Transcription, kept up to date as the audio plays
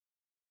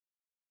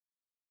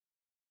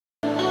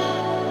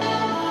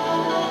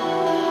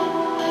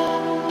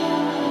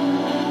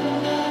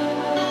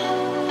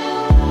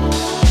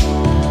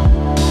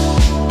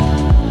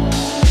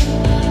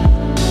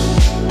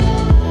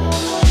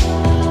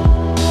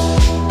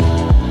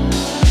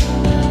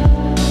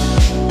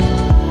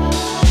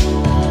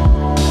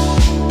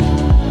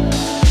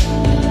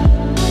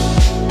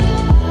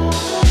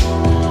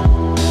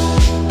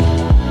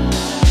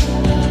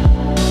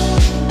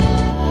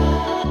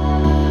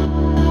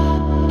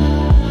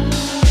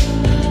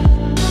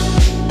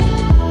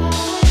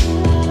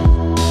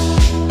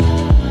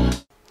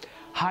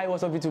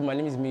What's up YouTube, my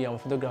name is Me, I'm a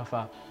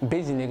photographer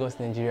based in Lagos,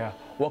 Nigeria.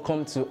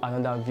 Welcome to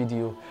another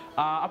video.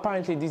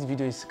 Apparently this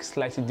video is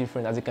slightly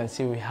different. As you can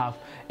see, we have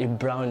a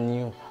brand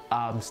new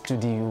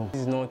studio.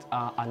 This is not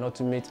an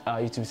ultimate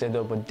YouTube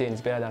setup, but then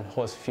it's better than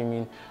us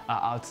filming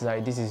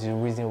outside. This is the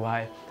reason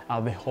why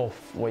I've been off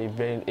for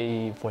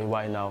a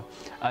while now,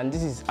 and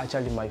this is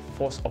actually my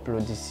first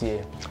upload this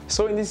year.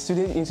 So in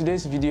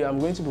today's video, I'm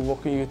going to be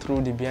walking you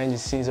through the behind the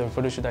scenes of a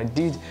photo shoot I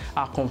did,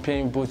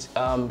 comparing both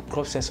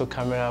crop sensor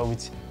camera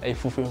with a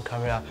full frame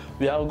camera.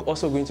 We are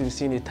also going to be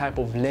seeing the type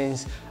of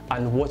lens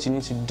and what you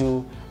need to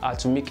do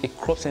to make a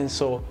crop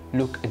sensor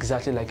look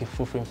exactly like a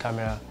full frame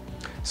camera.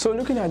 So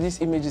looking at these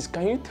images,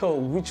 can you tell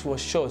which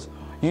was shot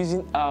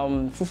using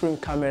full frame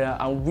camera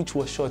and which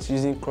was shot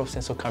using crop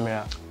sensor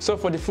camera? So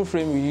for the full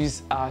frame, we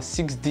use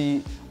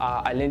 6D.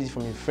 I lent it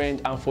from a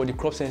friend, and for the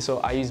crop sensor,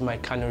 I use my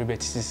Canon Rebel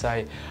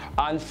t6i.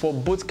 And for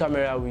both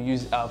camera, we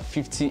use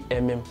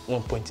 50mm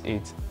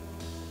 1.8.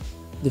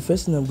 The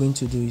first thing I'm going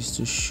to do is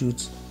to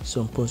shoot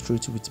some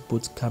portrait with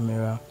both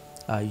camera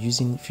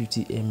using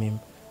 50mm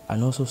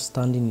and also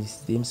standing in the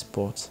same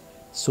spot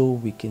so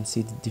we can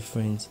see the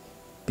difference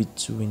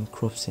between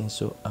crop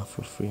sensor and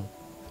full frame.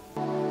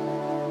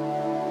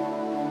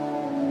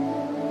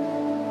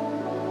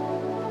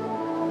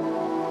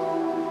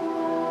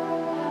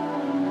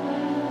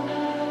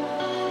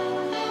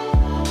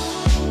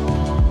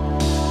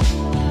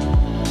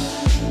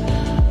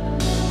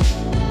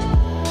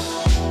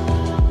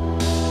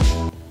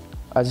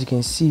 As you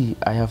can see,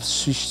 I have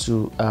switched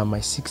to my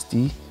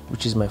 6D,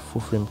 which is my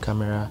full frame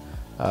camera,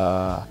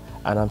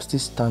 and I'm still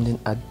standing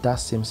at that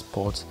same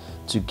spot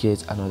to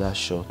get another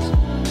shot.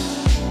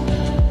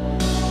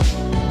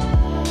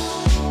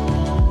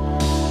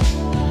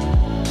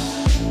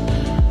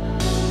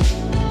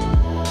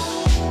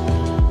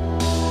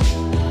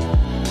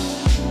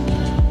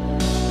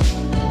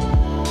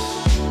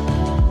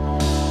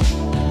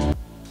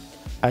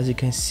 As you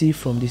can see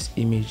from this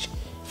image,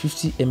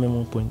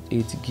 50mm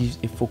 1.8 gives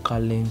a focal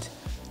length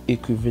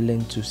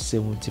equivalent to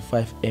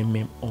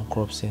 75mm on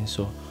crop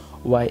sensor,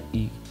 while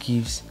it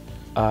gives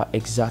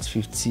exact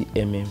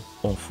 50mm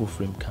on full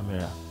frame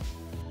camera.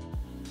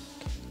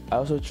 I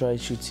also tried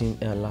shooting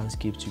a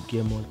landscape to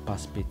get more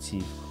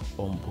perspective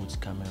on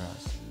both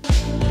cameras.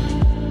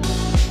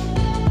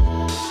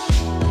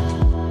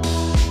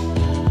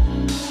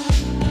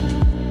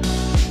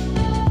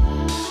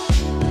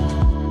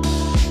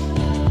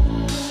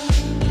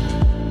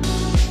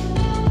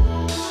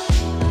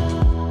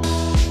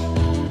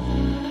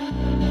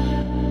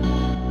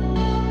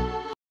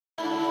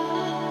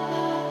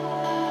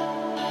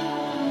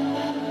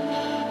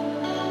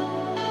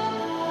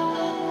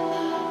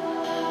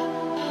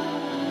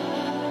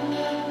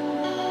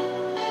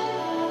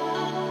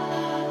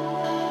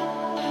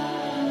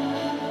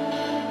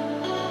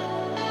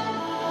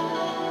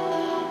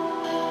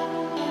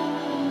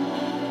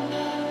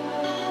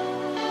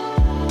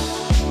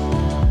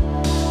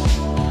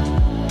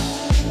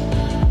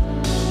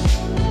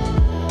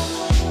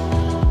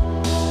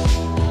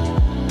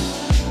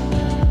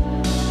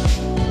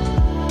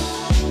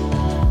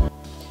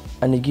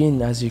 And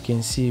again, as you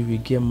can see, we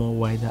get more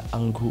wider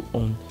angle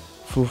on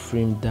full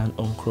frame than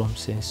on crop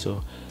sensor.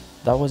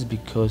 That was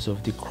because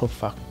of the crop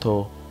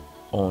factor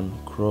on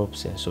crop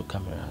sensor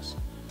cameras.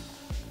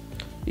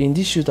 In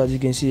this shoot, as you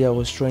can see, I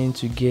was trying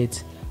to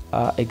get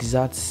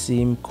exact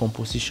same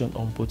composition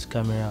on both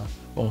camera,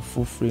 on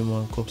full frame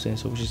on crop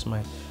sensor, which is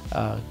my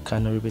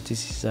Canon Rebel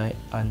t6i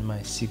and my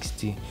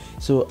 6D.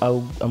 So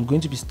I'm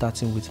going to be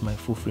starting with my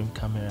full frame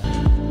camera.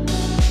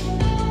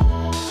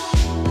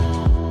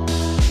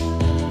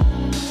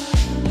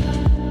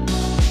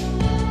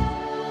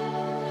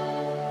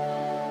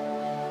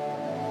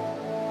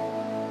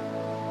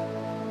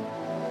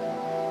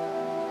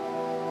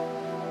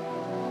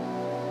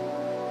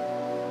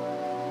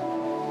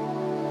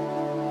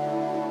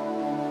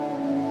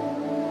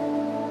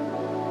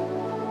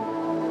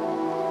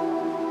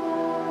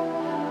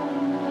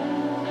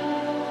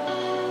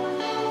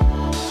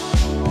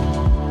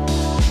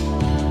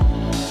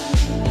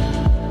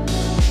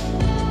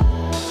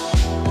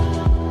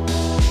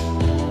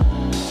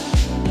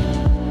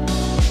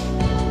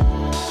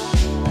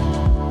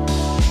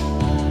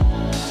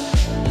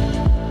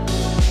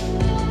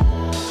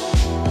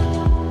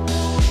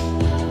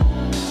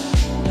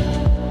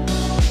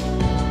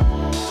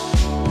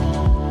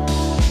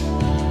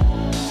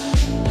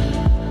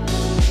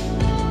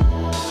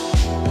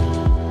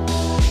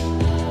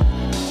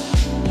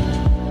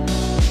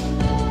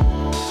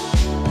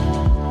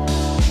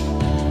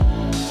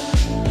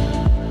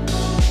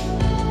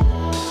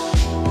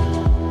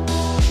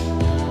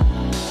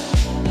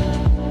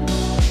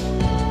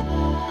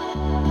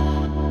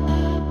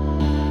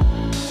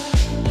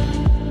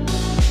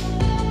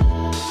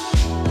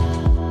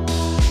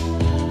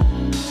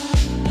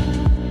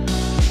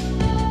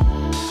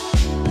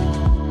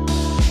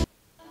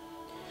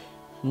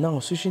 Now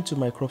switching to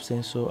my crop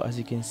sensor, as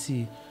you can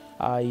see,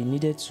 I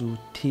needed to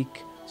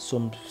take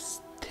some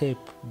step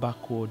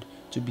backward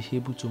to be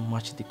able to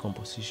match the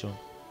composition.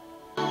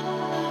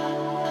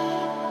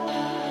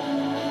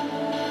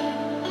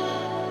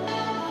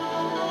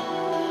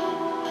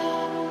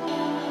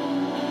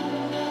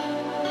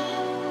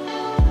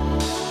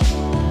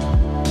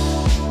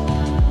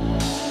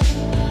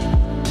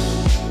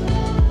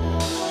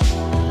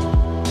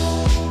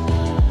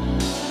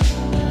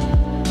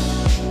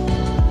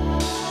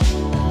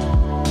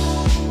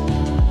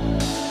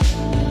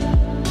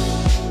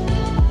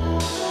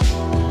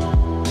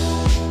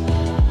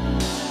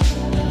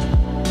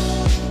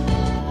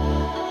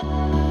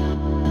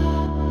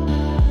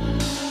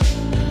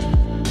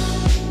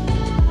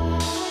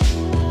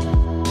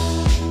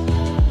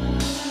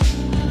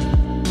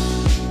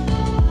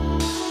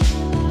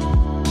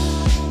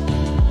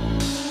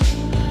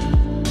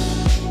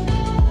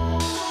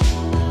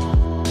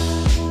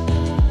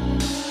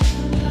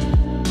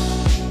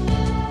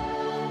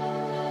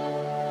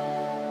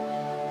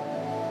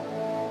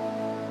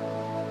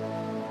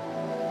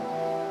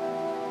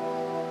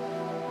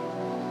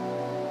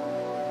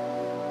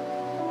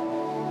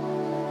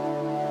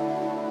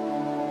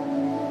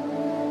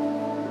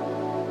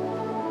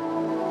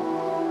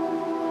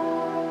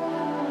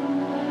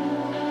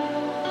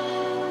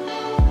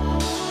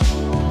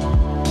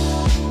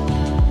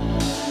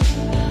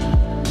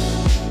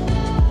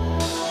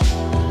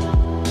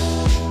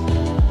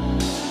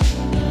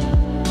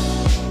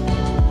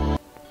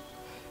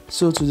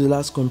 So to the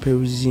last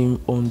comparison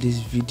on this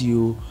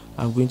video,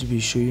 I'm going to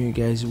be showing you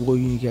guys what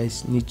you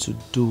guys need to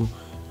do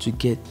to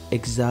get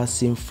exact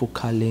same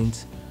focal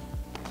length.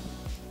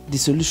 The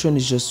solution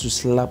is just to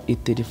slap a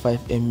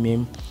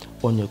 35mm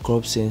on your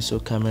crop sensor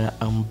camera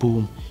and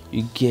boom,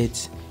 you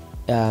get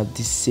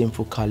the same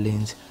focal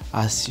length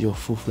as your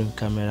full frame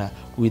camera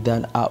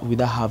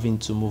without having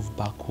to move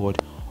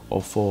backward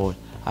or forward,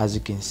 as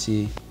you can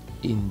see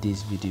in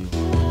this video.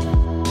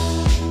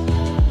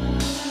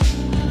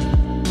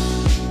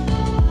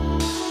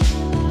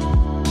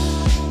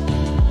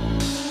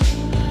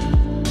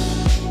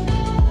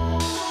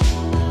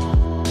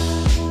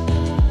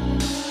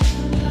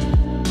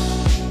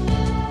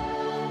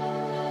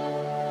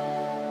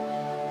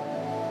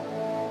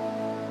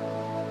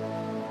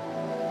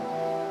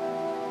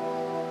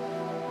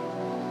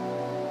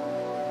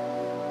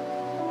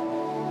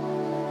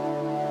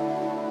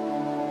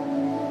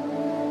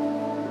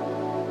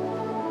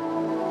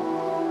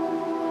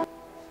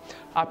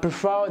 I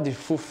prefer the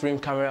full frame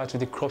camera to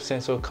the crop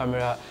sensor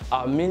camera,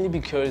 mainly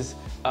because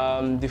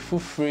the full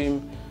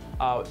frame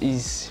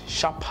is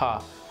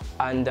sharper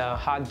and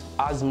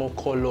has more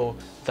color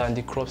than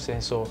the crop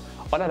sensor.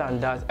 Other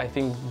than that, I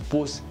think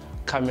both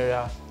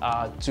camera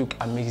took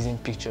amazing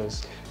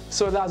pictures.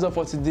 So that's all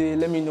for today.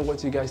 Let me know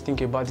what you guys think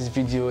about this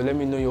video. Let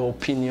me know your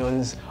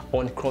opinions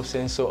on crop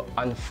sensor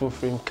and full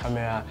frame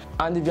camera.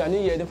 And if you are new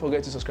here, don't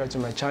forget to subscribe to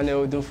my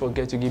channel. Don't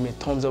forget to give me a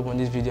thumbs up on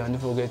this video, and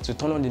don't forget to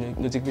turn on the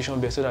notification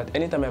bell so that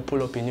anytime I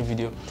pull up a new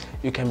video,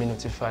 you can be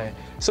notified.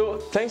 So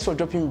thanks for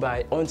dropping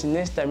by. Until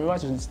next time, remember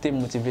to stay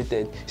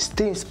motivated,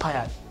 stay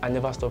inspired, and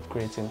never stop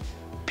creating.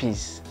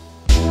 Peace.